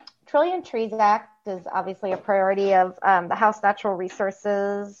Trillion Trees Act is obviously a priority of the House Natural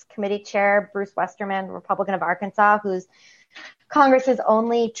Resources Committee Chair, Bruce Westerman, Republican of Arkansas, who's Congress's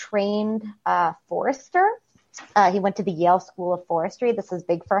only trained forester. He went to the Yale School of Forestry. This is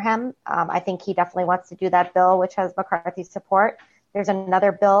big for him. I think he definitely wants to do that bill, which has McCarthy's support. There's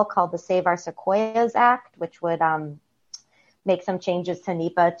another bill called the Save Our Sequoias Act, which would make some changes to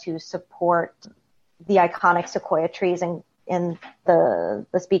NEPA to support the iconic sequoia trees in the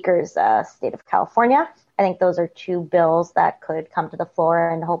speaker's state of California. I think those are two bills that could come to the floor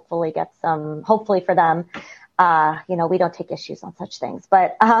and hopefully for them, we don't take issues on such things,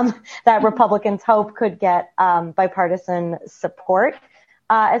 but that Republicans hope could get bipartisan support.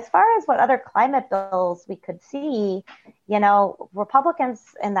 As far as what other climate bills we could see, Republicans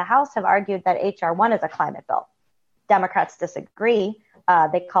in the House have argued that H.R. 1 is a climate bill. Democrats disagree.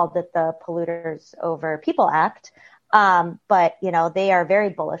 They called it the Polluters Over People Act. But they are very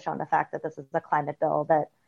bullish on the fact that this is a climate bill that